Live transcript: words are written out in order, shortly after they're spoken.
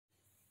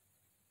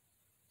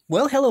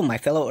Well, hello my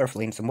fellow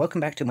Earthlings, and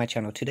welcome back to my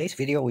channel. Today's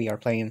video we are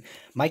playing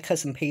My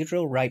Cousin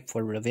Pedro, Ripe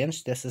for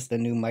Revenge. This is the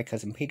new My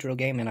Cousin Pedro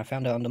game, and I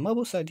found it on the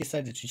mobile, so I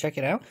decided to check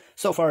it out.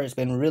 So far, it's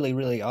been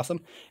really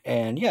awesome.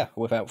 And yeah,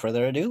 without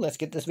further ado, let's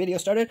get this video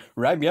started.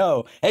 Right,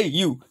 yo! Hey,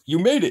 you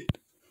made it!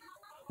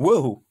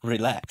 Whoa,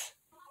 relax.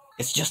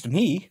 It's just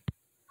me.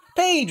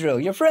 Pedro,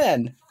 your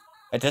friend!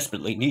 I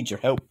desperately need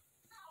your help.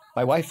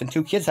 My wife and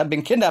 2 kids have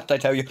been kidnapped, I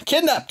tell you.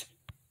 Kidnapped!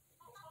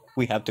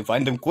 We have to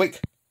find them quick.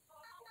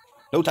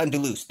 No time to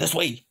lose. This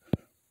way.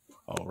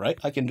 Alright,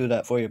 I can do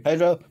that for you,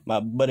 Pedro.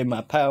 My buddy,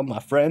 my pal, my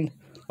friend,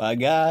 my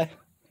guy.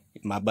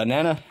 My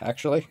banana,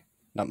 actually.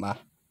 Not my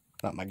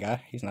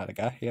guy. He's not a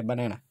guy. He's a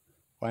banana.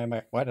 Why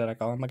did I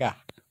call him a guy?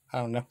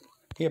 I don't know.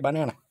 He's a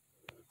banana.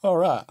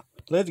 Alright,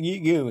 let's get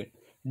going.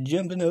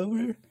 Jumping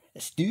over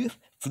stuff.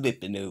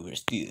 Flipping over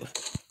stuff.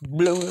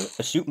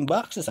 Shooting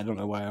boxes. I don't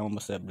know why I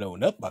almost said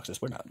blowing up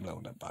boxes. We're not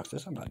blowing up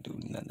boxes. I'm not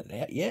doing none of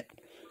that yet.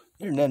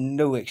 There's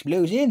no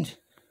explosions.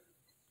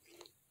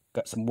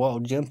 Got some wall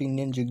jumping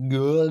ninja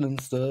gun and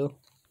stuff.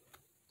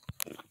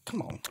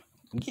 Come on.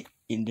 Get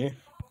in there.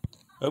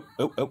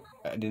 Oh.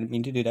 I didn't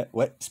mean to do that.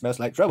 What? Smells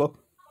like trouble.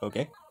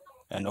 Okay.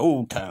 An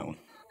old town.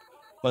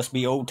 Must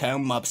be old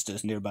town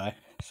mobsters nearby.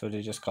 So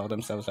they just call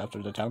themselves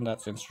after the town.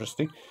 That's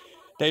interesting.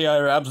 They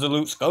are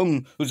absolute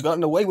scum who's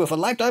gotten away with a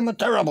lifetime of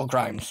terrible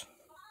crimes.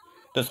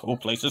 This whole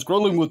place is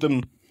crawling with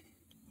them.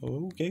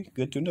 Okay,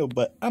 good to know,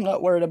 but I'm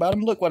not worried about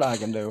him. Look what I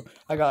can do.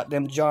 I got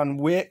them John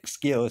Wick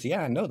skills.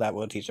 Yeah, I know that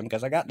will teach him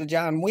because I got the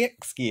John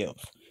Wick skills.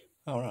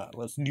 Alright,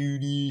 let's do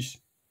this.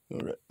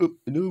 Alright, up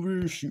and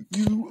over, shoot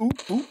you.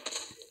 Oop.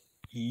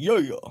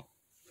 Yeah.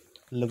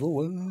 Level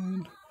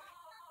 1.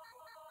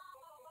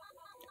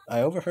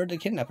 I overheard the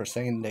kidnapper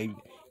saying they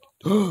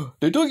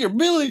took your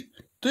Billy!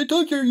 They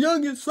took your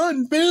youngest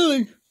son,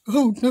 Billy!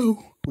 Oh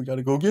no, we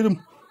gotta go get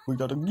him. We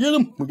gotta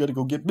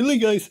go get Billy,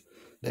 guys.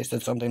 They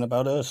said something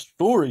about a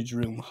storage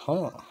room,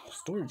 huh?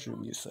 Storage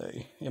room, you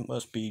say? It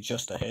must be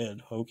just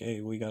ahead.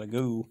 Okay, we gotta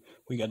go.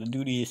 We gotta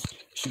do this.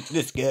 Shoot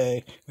this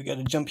guy. We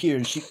gotta jump here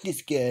and shoot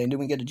this guy. And then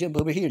we gotta jump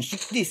over here and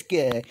shoot this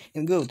guy.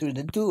 And go through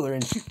the door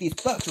and shoot these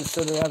boxes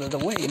so they're out of the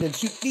way. And then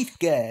shoot these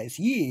guys.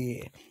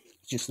 Yeah.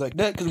 Just like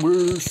that, because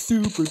we're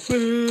super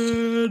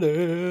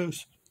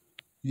badass.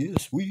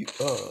 Yes, we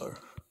are.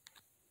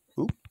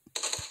 Oop.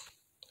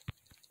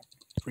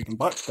 Freaking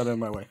box got in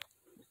my way.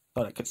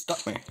 Thought it could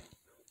stop me.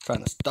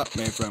 Trying to stop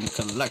me from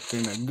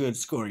collecting a good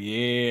score.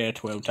 Yeah,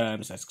 12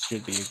 times. That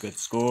should be a good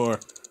score.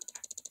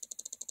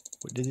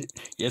 What is it?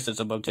 Yes, it's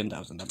above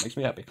 10,000. That makes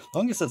me happy. As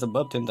long as it's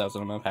above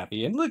 10,000, I'm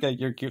happy. And look at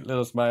your cute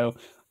little smile.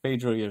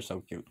 Pedro, you're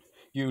so cute.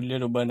 You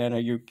little banana,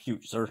 you're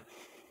cute, sir.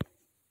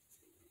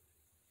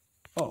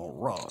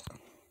 Alright.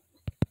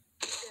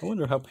 I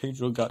wonder how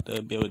Pedro got the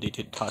ability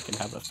to talk and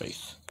have a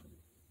face.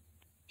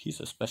 He's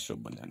a special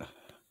banana.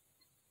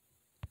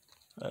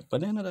 A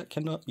banana that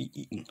cannot be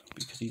eaten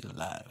because he's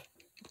alive.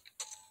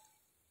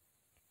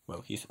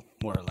 Well, he's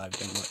more alive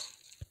than what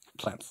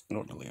plants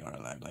normally are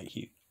alive. Like,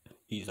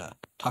 he's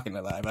talking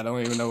alive. I don't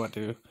even know what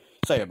to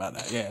say about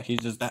that. Yeah, he's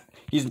just that.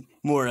 He's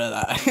more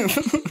alive.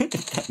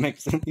 If that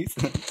makes any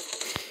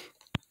sense.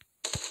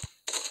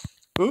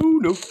 Oh,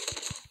 no.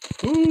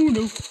 Oh,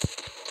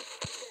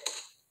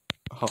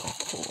 that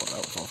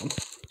was awesome.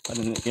 I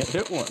didn't get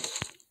hit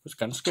once. It was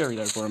kind of scary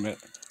there for a minute.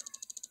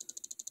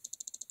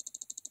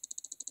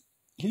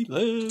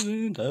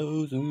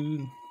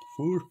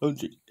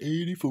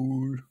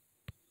 11,484.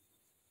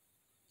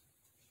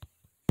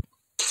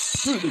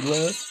 Through the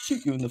glass,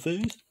 shoot you in the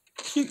face,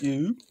 shoot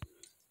you,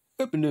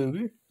 up and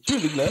over, through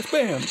the glass,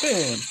 bam,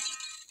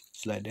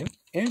 slide down,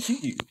 and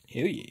shoot you,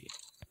 hell yeah.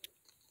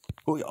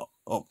 Oh yeah,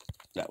 oh,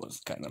 that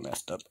was kind of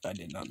messed up, I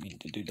did not mean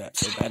to do that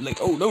so badly,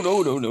 oh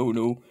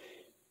no.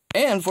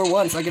 And for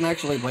once, I can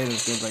actually play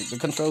this game, like, the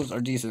controls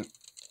are decent.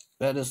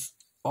 That is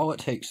all it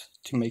takes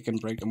to make and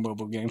break a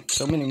mobile game.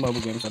 So many mobile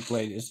games I've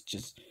played, it's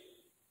just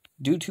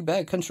due to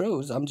bad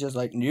controls, I'm just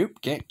like,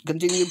 nope, can't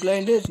continue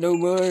playing this no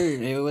more.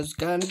 It was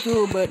kind of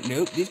cool, but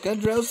nope, these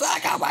controls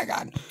suck. Oh my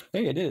god.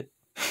 Hey, I did it.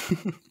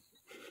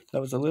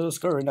 That was a little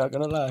scary, not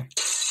gonna lie.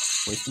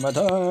 Wasting my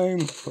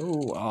time.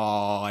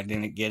 Oh, I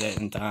didn't get it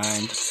in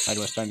time. I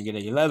was trying to get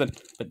it 11,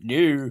 but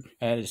no,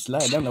 I had to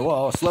slide down the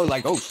wall slow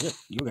like, oh shit,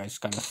 you guys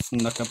kind of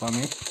snuck up on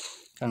me.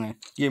 Kind of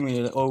give me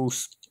an old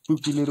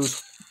spooky little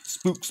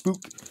spook.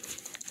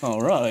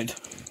 Alright.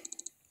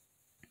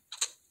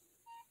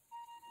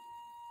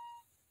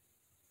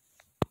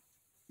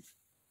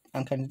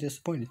 I'm kind of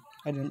disappointed.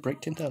 I didn't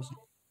break 10,000.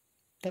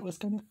 That was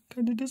kind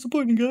of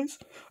disappointing, guys.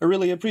 I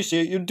really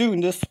appreciate you doing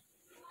this.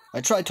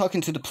 I tried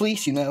talking to the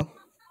police, you know,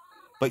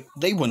 but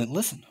they wouldn't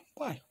listen.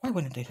 Why? Why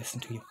wouldn't they listen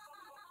to you?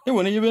 They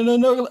wouldn't even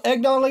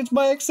acknowledge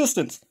my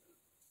existence.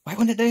 Why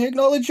wouldn't they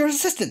acknowledge your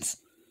existence?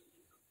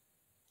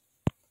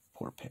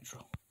 Poor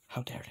Pedro.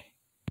 How dare they?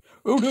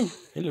 Oh no.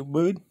 Hello,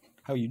 bud.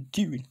 How you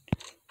doing?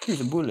 Here's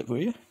a bullet for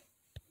you.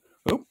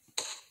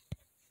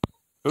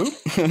 Oh.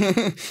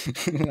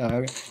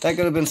 That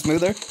could have been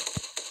smoother,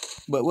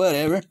 but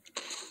whatever.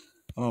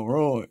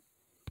 Alright.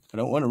 I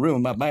don't want to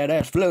ruin my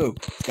badass flow.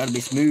 It's gotta be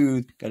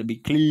smooth, gotta be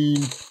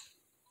clean.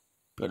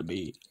 Gotta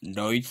be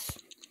nice.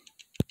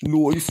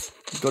 Noise.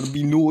 Gotta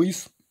be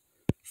noise.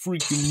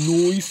 Freaking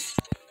noise.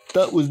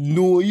 That was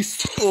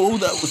noise. Oh,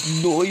 that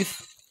was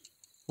noise.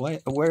 Why?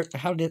 Where?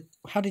 How did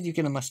you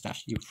get a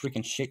mustache? You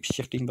freaking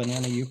shape-shifting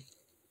banana, you.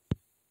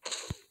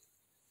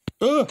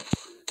 Ah!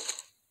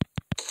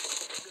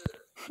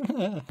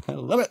 I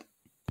love it.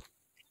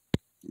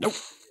 Nope,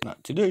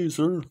 not today,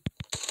 sir.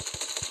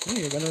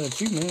 Hey, I got an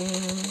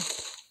achievement.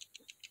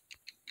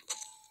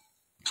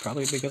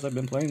 Probably because I've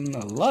been playing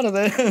a lot of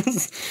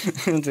this.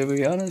 To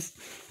be honest,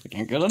 I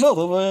can't get enough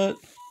of it.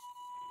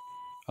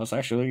 I was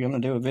actually going to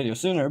do a video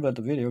sooner, but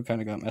the video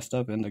kind of got messed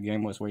up and the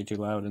game was way too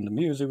loud and the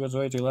music was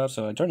way too loud,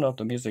 so I turned off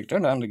the music,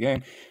 turned on the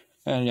game,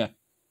 and yeah,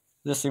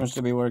 this seems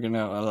to be working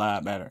out a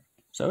lot better.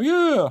 So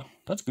yeah,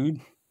 that's good.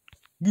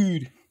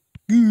 Good,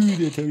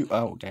 I tell you.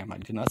 Oh, damn, I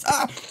did not.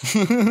 Ah!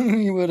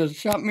 You would have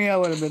shot me, I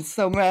would have been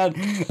so mad.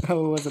 I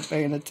wasn't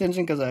paying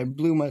attention because I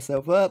blew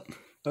myself up.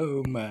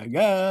 Oh my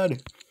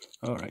god.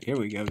 Alright, here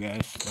we go,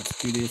 guys.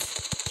 Let's do this.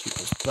 Shoot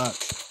this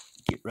box.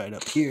 Get right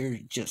up here,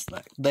 just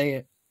like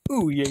that.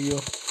 Ooh, yeah.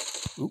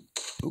 Oop.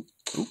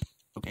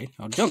 Okay,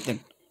 I'll jump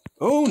then.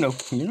 Oh, no.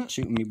 You're not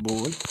shooting me,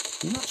 boy.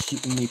 You're not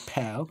shooting me,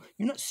 pal.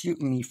 You're not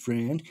shooting me,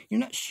 friend. You're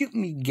not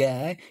shooting me,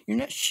 guy. You're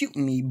not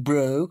shooting me,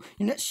 bro.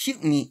 You're not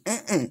shooting me.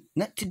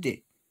 Not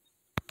today.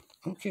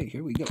 Okay,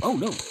 here we go. Oh,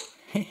 no.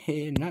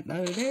 Not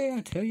today,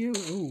 I tell you.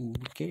 Oh,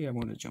 okay, I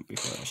want to jump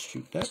before I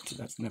shoot that.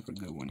 That's never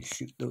good when you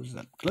shoot those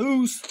up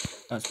close,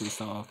 as we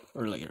saw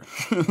earlier.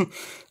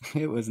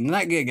 It was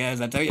not good,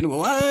 guys, I tell you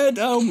what.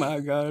 Oh,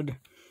 my God.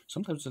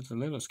 Sometimes it's a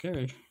little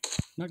scary.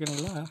 Not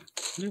gonna lie.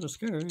 A little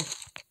scary.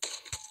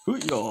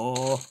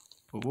 Hoo-yah.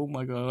 Oh,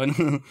 my God.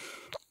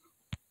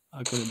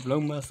 I could have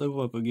blown myself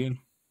up again,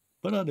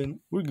 but I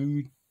didn't. We're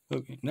good.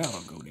 Okay, now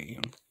I'll go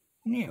down.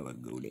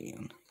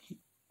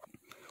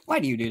 Why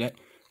do you do that?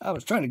 I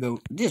was trying to go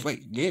this way.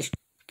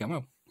 Come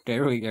on.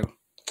 There we go.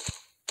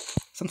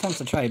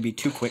 Sometimes I try to be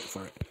too quick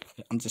for it.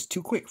 I'm just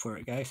too quick for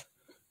it, guys.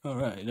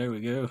 Alright, there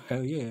we go.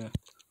 Hell yeah.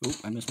 Oop,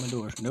 I missed my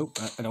door. Nope,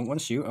 I don't want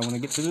to shoot. I want to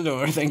get to the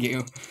door. Thank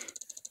you.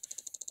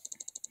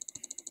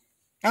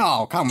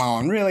 Oh, come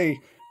on.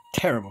 Really?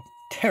 Terrible.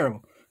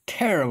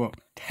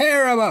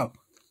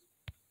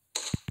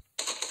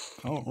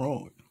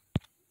 Alright.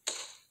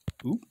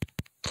 Oop.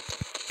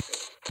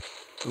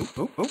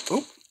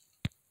 Oop.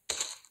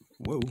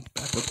 Whoa,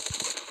 back up.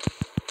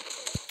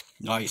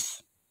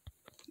 Nice.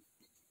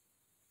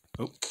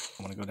 Oh,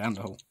 I want to go down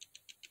the hole.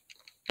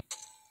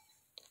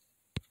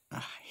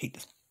 I hate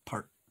this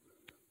part.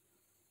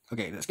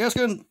 Okay, this gas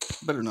gun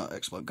better not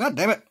explode. God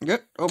damn it!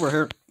 Get over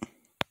here.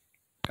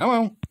 Come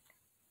on.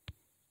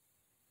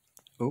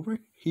 Over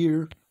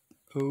here.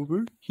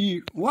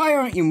 Why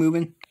aren't you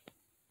moving?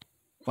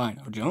 Fine,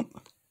 I'll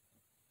jump.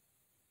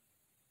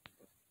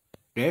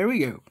 There we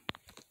go.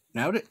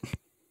 Now that...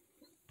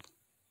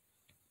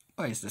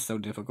 Why is this so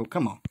difficult?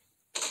 Come on.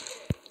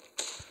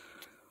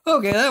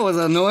 Okay, that was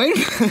annoying.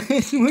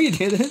 We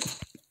did it.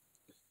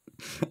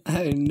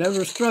 I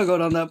never struggled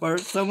on that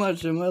part so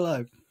much in my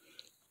life.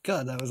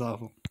 God, that was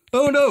awful.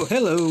 Oh no,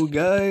 hello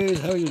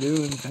guys. How you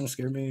doing? Kind of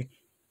scared me.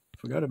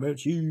 Forgot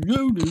about you.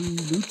 Oh no,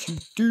 don't you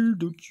dare,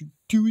 don't you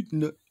do it.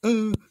 No,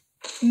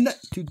 not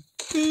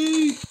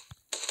today.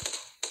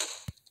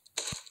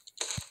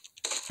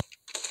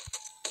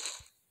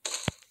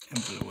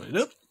 And blow it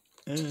up.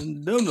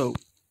 And no.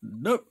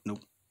 Nope.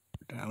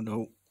 Down the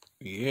hole.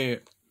 Yeah.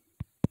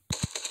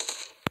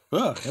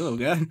 Oh, hello,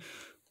 guy.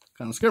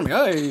 Kind of scared me.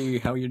 Hey,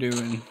 how you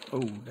doing?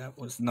 Oh, that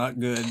was not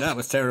good. That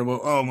was terrible.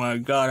 Oh my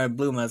god, I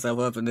blew myself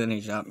up and then he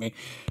shot me.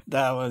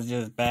 That was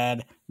just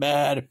bad.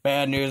 Bad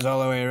news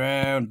all the way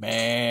around.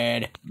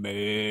 Bad.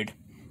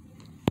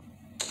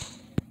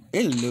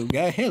 Hello,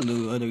 guy.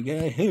 Hello, other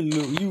guy.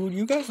 Hello.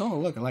 You guys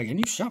all look alike. And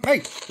you shot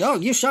me. Oh,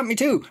 you shot me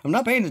too. I'm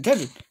not paying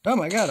attention. Oh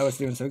my god, I was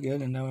doing so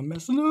good and now I'm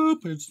messing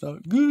up. It's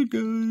not good,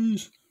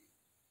 guys.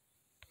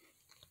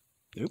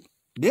 Nope.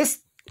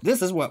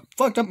 This is what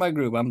fucked up my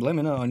group. I'm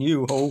blaming it on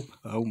you, ho.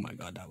 Oh my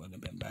god, that would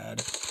have been bad.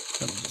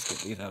 Let me just get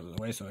these out of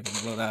the way so I can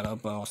blow that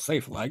up all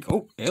safe like.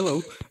 Oh,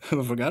 hello.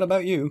 I forgot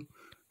about you.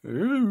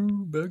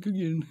 Oh, back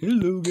again.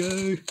 Hello,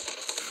 guy.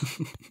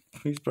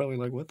 He's probably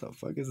like, what the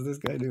fuck is this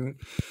guy doing?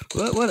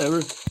 But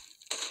whatever.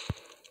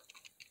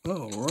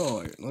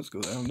 Alright, let's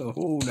go down the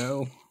hole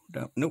now.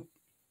 Nope.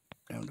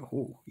 Down the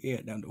hole.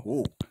 Yeah, down the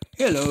hole.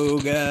 Hello,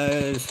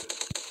 guys.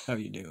 How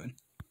you doing?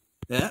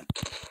 Yeah.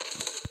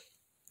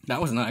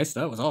 That was nice.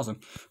 That was awesome.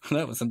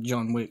 That was some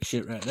John Wick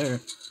shit right there.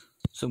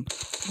 Some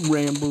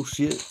Rambo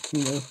shit.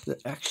 You know, the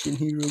action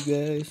hero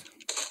guys.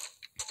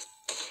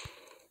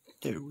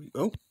 There we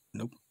go. Oh,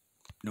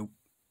 nope.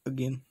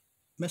 Again.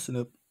 Messing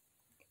up.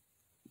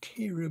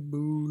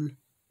 Terrible.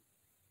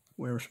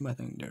 Where's my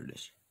thing? There it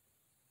is.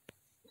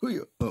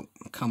 Oh,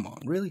 come on.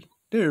 Really?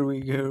 There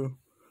we go.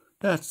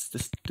 That's the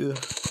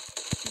stuff.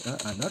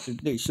 Not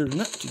today, sir.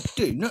 Not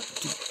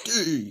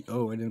today.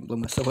 Oh, I didn't blow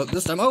myself up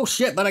this time. Oh,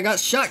 shit, but I got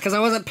shot because I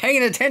wasn't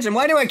paying attention.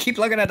 Why do I keep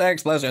looking at the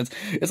explosions?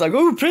 It's like,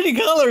 ooh, pretty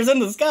colors in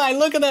the sky.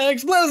 Look at that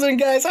explosion,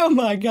 guys. Oh,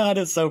 my God,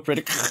 it's so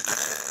pretty.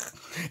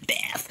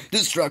 Death.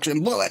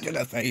 destruction, bullet to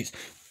the face.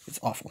 It's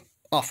awful.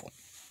 Awful.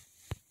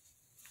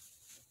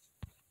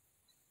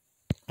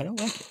 I don't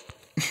like it.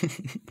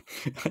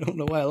 I don't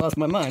know why I lost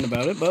my mind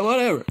about it, but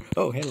whatever.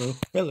 Oh, hello.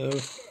 Hello.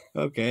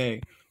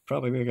 Okay.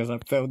 Probably because I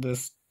failed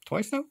this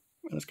twice now.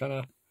 And it's kind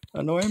of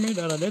annoying me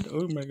that I did.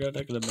 Oh my god,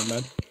 that could have been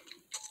bad.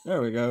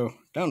 There we go.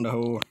 Down the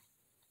hole.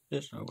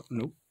 This way.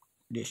 Nope.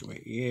 This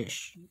way.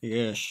 Yes.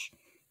 Yes.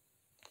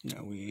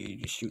 Now we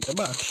just shoot the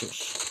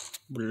boxes.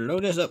 Blow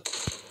this up.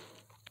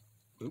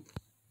 Oop.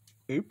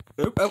 Oop.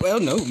 Oop. Oh, well,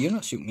 no. You're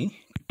not shooting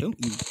me. Don't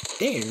you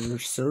dare,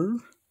 sir.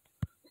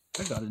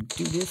 I gotta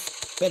do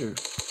this better.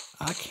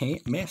 I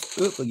can't mess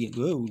up again.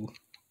 Whoa.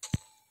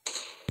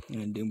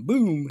 And then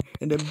boom.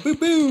 And then boom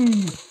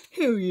boom.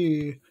 Hell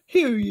yeah.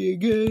 Hell yeah,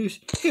 guys.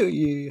 Hell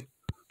yeah.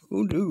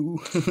 Oh no.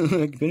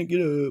 I couldn't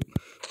get up.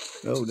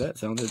 Oh, that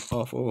sounded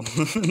awful.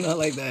 Not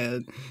like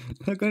that.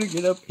 I couldn't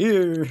get up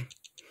here.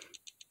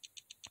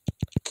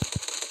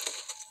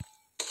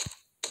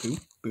 Boom.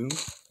 Boom.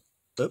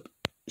 Up.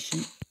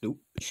 Shoot. Nope.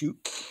 Shoot.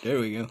 There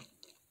we go.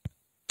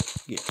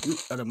 Get you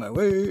out of my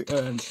way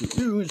and shoot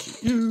you and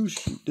shoot you.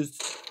 Shoot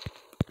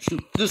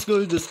this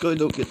guy. This guy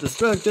don't get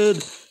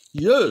distracted.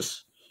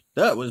 Yes.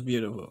 That was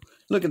beautiful.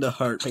 Look at the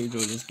heart Pedro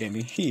just gave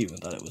me. He even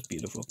thought it was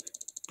beautiful.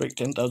 Break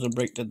 10,000,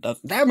 break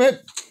 10,000. Damn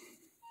it!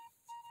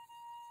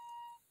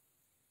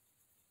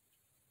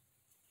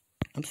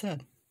 I'm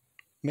sad.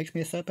 Makes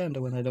me a sad panda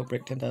when I don't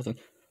break 10,000.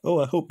 Oh,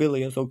 I hope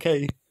Billy is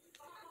okay.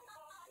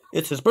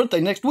 It's his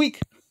birthday next week.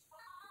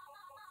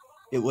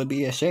 It would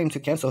be a shame to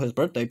cancel his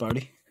birthday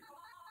party.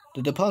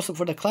 The deposit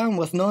for the clown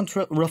was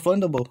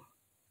non-refundable.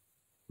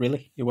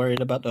 Really? You're worried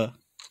about the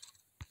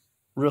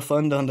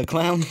refund on the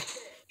clown?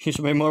 You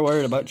should be more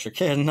worried about your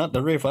kid, not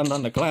the refund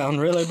on the clown.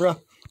 Really, bro?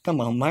 Come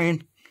on,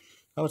 man.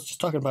 I was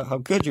just talking about how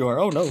good you are.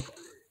 Oh, no.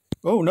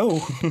 Oh, no.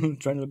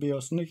 Trying to be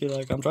all sneaky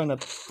like I'm trying to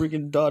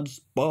freaking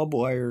dodge barbed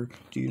wire.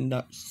 Do you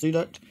not see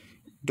that?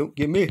 Don't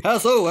give me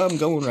hassle. I'm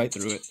going right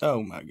through it.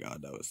 Oh, my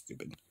God. That was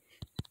stupid.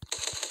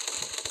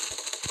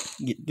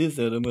 Get this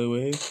out of my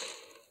way.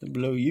 I'll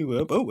blow you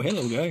up. Oh,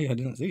 hello, guy. I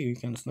didn't see you. You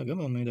kind of snuck up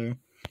on me there.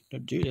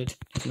 Don't do that.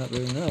 It's not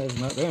very nice.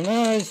 Not very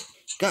nice.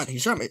 God, he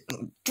shot me.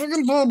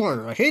 Freaking barbed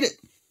wire. I hate it.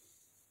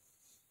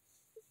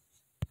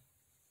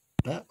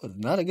 That was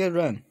not a good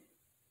run.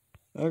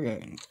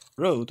 Okay.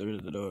 Roll through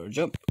the door.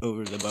 Jump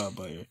over the barbed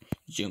wire.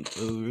 Jump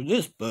over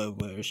this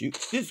barbed wire. Shoot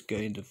this guy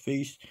in the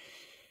face.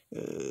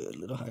 A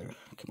little higher.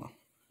 Come on.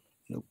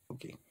 Nope.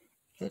 Okay.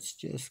 Let's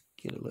just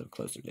get a little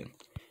closer then.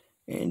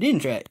 And then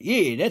try it.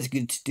 Yeah, that's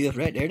good stuff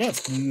right there.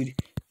 That's good.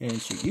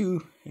 And shoot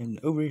you. And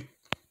over.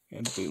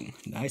 And boom.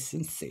 Nice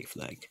and safe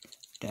like.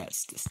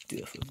 That's the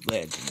stuff of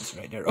legends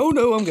right there. Oh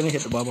no, I'm going to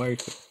hit the barbed wire.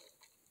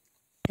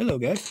 Hello,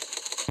 guys.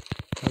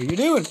 How are you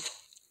doing?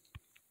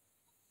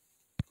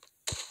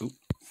 Oop.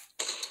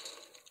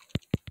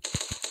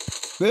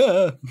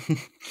 Yeah.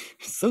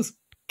 So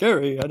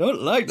scary. I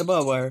don't like the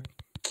barbed wire.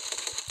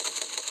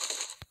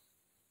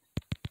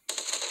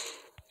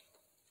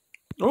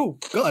 Oh,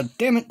 god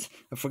damn it.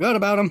 I forgot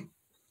about him.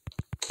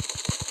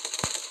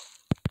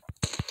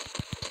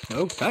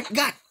 Oh,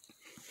 God.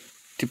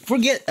 To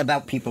forget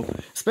about people.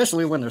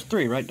 Especially when there's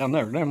 3 right down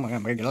there.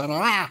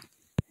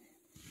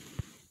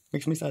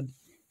 Makes me sad.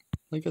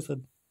 Like I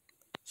said.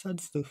 Sad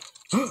stuff.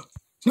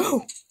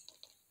 No!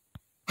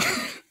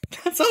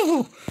 That's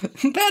awful!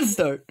 Bad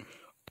start!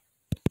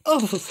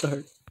 Awful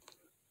start.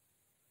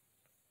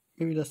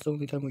 Maybe that's the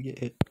only time we get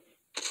hit.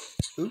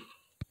 Oop,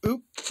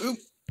 oop, oop.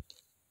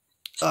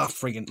 Ah,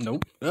 friggin'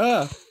 nope.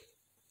 Ah!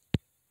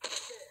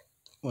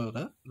 Well,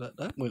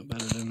 that went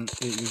better than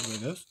it usually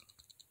does.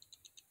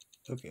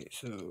 Okay,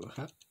 so,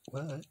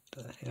 what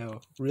the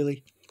hell?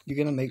 Really? You're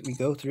gonna make me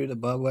go through the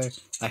barbed wire?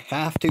 I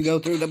have to go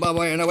through the barbed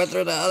wire, and I went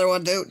through the other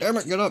one too. Damn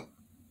it, get up!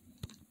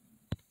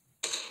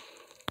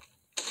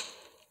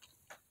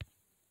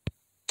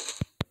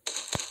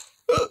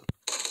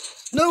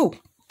 No!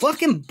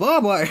 Fucking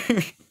barbed wire!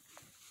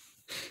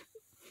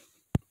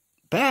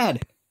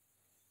 Bad!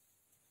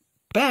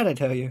 Bad, I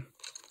tell you.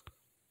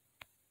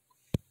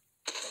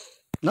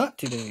 Not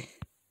today.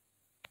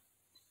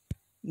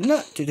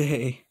 Not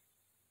today.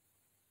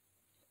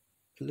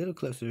 A little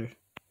closer.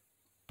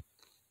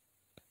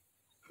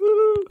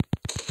 Woo!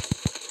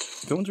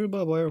 Going through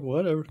barbed wire,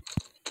 whatever.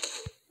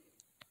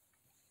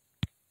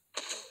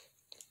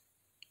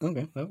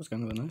 Okay, that was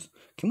kind of nice.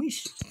 Can we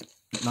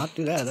not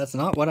do that? That's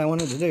not what I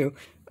wanted to do.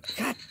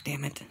 God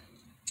damn it.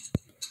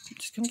 I'm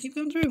just gonna keep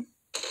going through.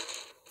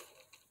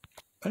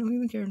 I don't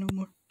even care no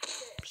more.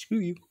 Screw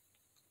you.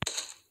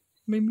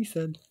 Made me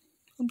sad.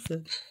 I'm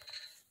sad.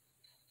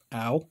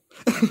 Ow.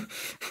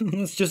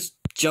 Let's just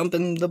jump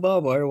in the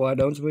barbed wire, why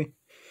don't we?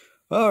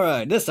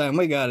 Alright, this time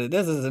we got it.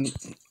 This isn't...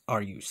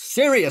 Are you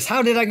serious?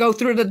 How did I go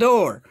through the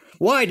door?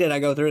 Why did I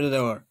go through the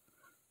door?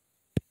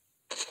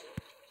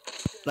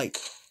 Like...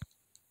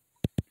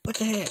 What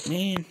the heck,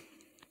 man?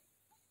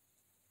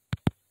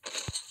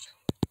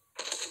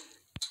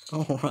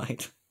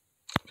 Alright.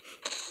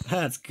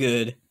 That's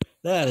good.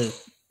 That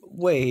is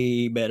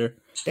way better.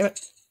 Damn it.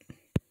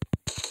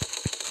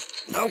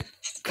 No.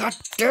 God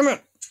damn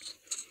it.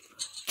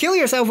 Kill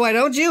yourself, why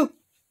don't you?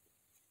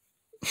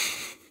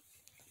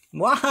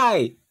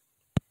 Why?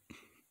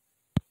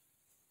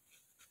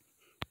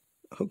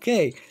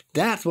 Okay,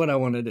 that's what I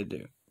wanted to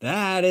do.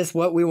 That is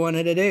what we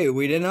wanted to do.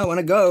 We did not want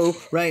to go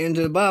right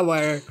into the barbed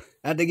wire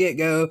at the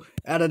get-go,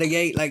 out of the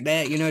gate like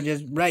that, you know,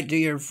 just right to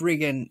your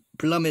freaking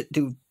plummet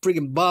to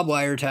freaking barbed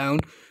wire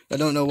town. I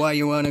don't know why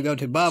you want to go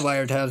to barbed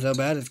wire town so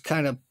bad. It's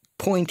kind of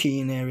pointy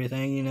and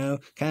everything, you know,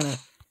 kind of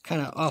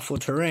awful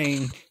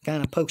terrain,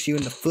 kind of pokes you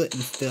in the foot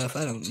and stuff.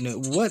 I don't know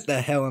what the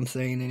hell I'm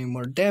saying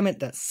anymore. Damn it,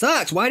 that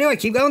sucks. Why do I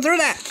keep going through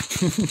that?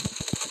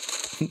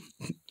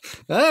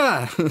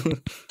 Ah,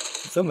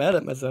 so mad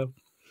at myself.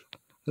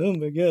 Oh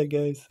my god,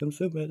 guys, I'm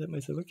so mad at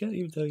myself. I can't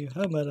even tell you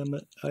how mad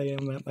I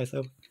am at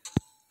myself.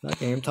 I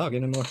can't even talk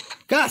anymore.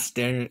 Gosh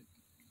damn it.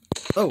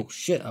 Oh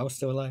shit, I was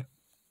still alive.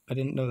 I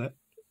didn't know that.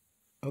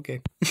 Okay.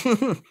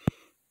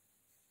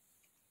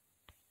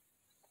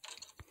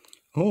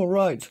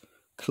 Alright.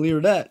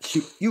 Clear that.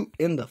 Shoot you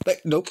in the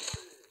face. Nope.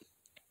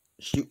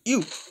 Shoot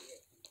you.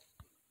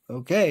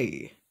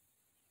 Okay.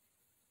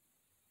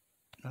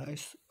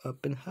 Nice.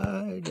 Up and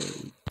high. There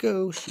we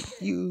go.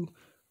 Shoot you.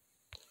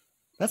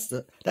 That's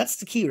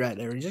the key right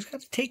there. You just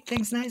got to take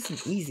things nice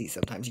and easy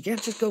sometimes. You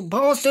can't just go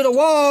balls to the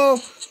wall.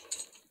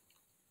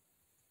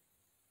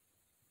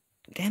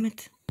 Damn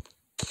it.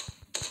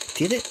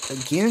 Did it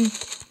again.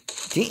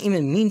 Didn't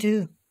even mean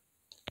to.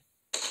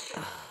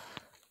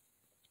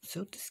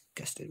 So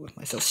disgusted with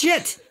myself.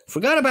 Shit!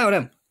 Forgot about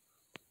him!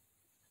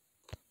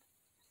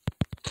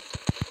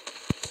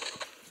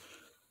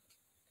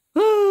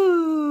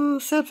 Oh,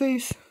 sad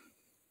face.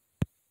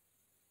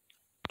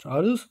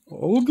 Try this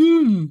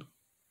again.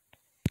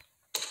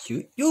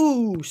 Shoot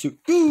you! Shoot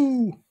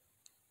you!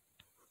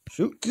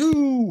 Shoot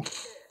you!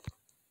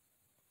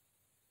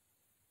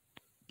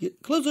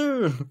 Get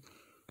closer!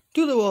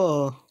 To the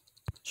wall!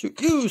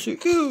 Shoot you!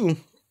 Shoot you!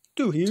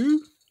 To here!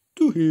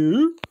 To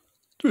here!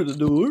 Through the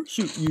door,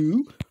 shoot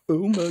you.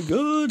 Oh my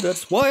god,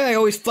 that's why I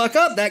always fuck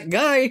up that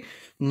guy.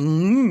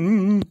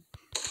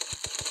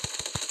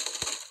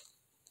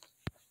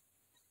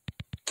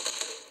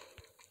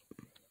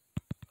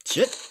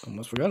 Shit,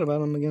 almost forgot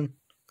about him again.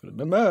 Could have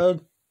been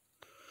bad.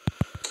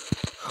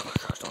 Oh my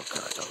gosh, don't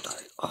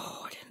die.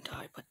 Oh, I didn't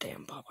die, but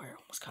damn, barbed wire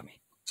almost got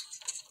me.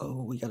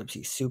 Oh, we gotta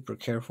be super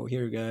careful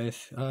here,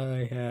 guys.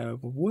 I have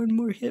one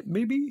more hit,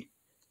 maybe.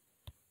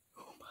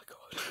 Oh my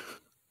god.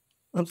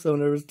 I'm so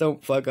nervous.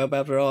 Don't fuck up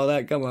after all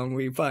that. Come on,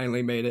 we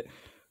finally made it.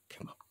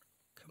 Come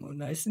on,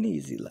 nice and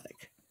easy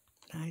like.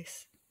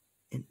 Nice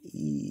and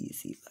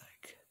easy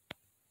like.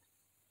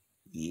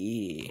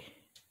 Yeah.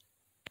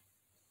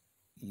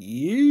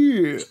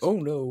 Yeah. Oh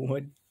no,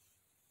 I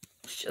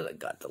should have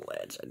got the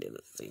ledge. I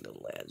didn't see the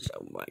ledge.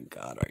 Oh my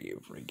god, are you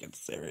freaking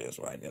serious?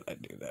 Why did I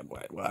do that?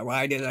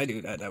 Why did I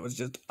do that? That was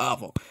just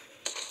awful.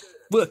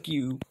 Fuck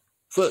you.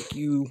 Fuck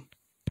you.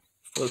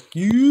 Fuck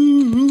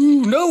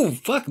you! No!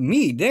 Fuck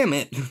me! Damn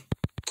it!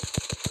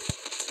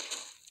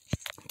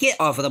 Get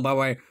off of the barbed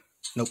wire!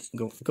 Nope,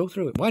 go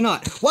through it. Why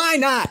not? Why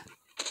not?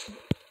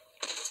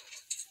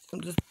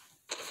 I'm just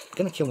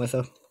gonna kill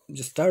myself.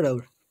 Just start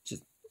over.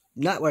 Just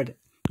not worth it.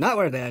 Not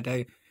worth it, I tell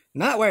you.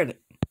 Not worth it.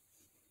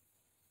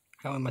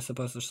 How am I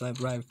supposed to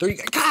survive 3?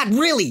 God,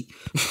 really?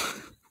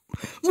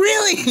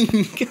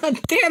 Really? God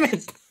damn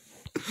it!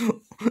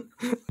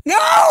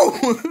 No!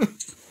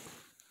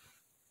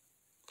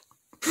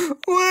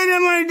 What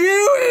am I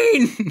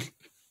doing?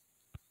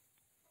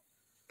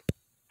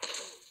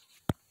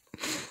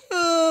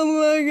 Oh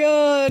my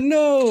god,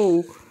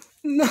 no.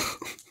 No.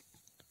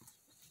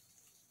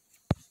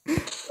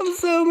 I'm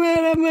so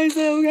mad at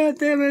myself, god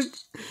damn it.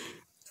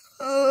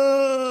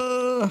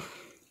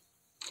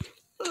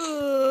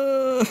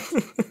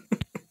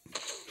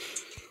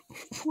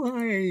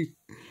 Why?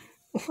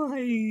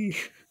 Why?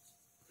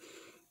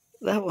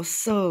 That was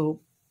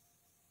so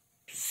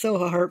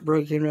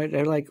heartbreaking right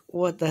there. Like,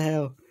 what the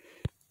hell?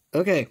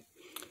 Okay.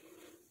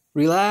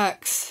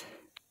 Relax.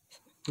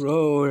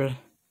 Roll.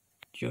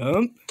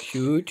 Jump.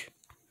 Shoot.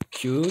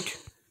 Shoot.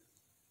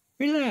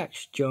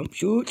 Relax. Jump.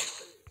 Shoot.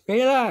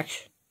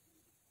 Relax.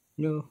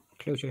 No.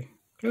 Closer.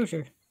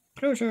 Closer.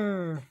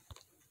 Closer.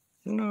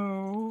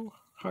 No.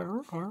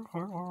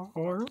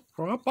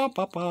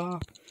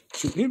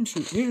 Shoot him.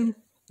 Shoot him.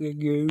 There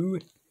you go.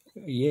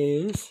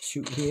 Yes.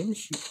 Shoot him.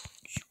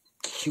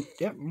 Shoot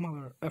that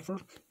mother effer.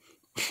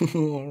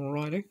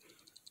 Alrighty.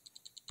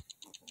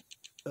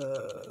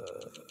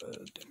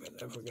 Damn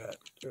it, I forgot.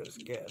 There's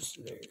gas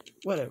there.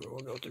 Whatever, we'll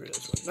go through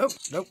this one.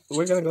 Nope.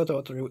 We're gonna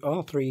go through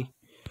all 3.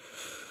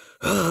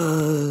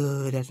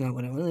 That's not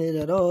what I wanted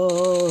at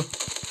all.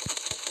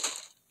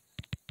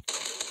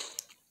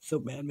 So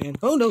bad, man.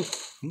 Oh no!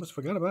 Almost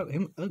forgot about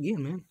him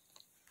again, man.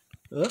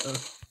 Uh-oh.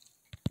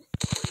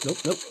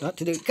 Nope, not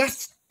today.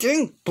 Gosh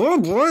dang!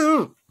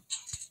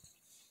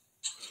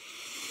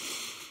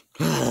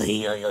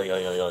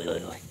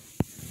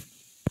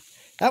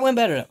 That went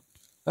better though.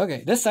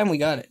 Okay, this time we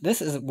got it.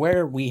 This is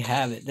where we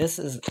have it. This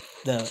is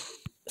the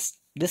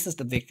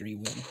victory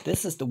win.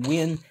 This is the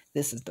win.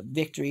 This is the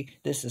victory.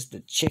 This is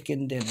the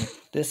chicken dinner.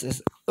 This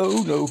is,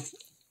 oh no.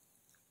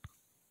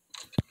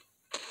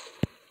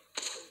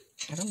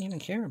 I don't even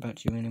care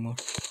about you anymore.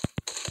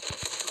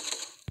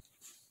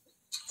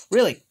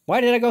 Really? Why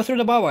did I go through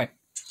the barbed wire?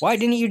 Why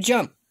didn't you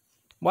jump?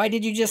 Why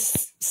did you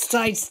just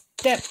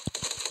sidestep?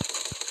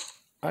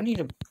 I need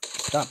to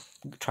stop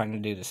trying to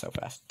do this so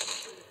fast.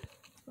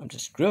 I'm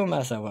just screwing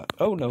myself up.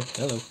 Oh no,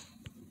 hello.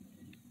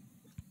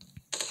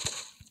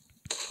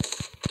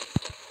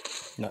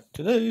 Not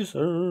today,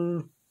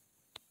 sir.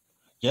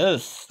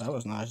 Yes, that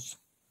was nice.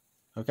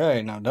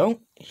 Okay, now don't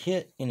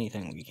hit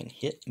anything. We can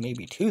hit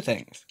maybe 2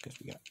 things, because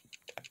we got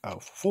a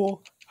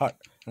full heart.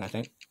 And I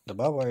think the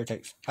barbed wire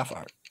takes half a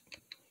heart.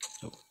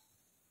 So,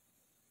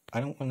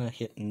 I don't want to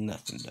hit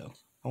nothing, though.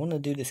 I want to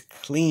do this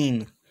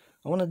clean.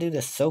 I want to do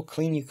this so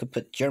clean you could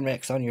put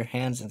Germ-X on your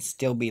hands and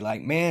still be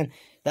like, man,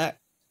 that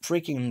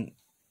freaking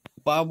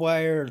barbed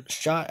wire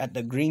shot at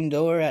the green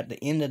door at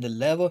the end of the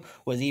level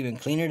was even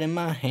cleaner than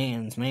my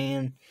hands,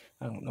 man.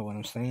 I don't know what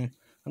I'm saying.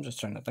 I'm just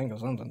trying to think of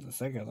something to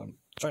say because I'm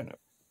trying to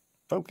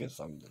focus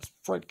on this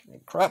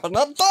freaking crap and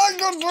not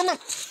die.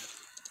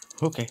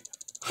 Okay.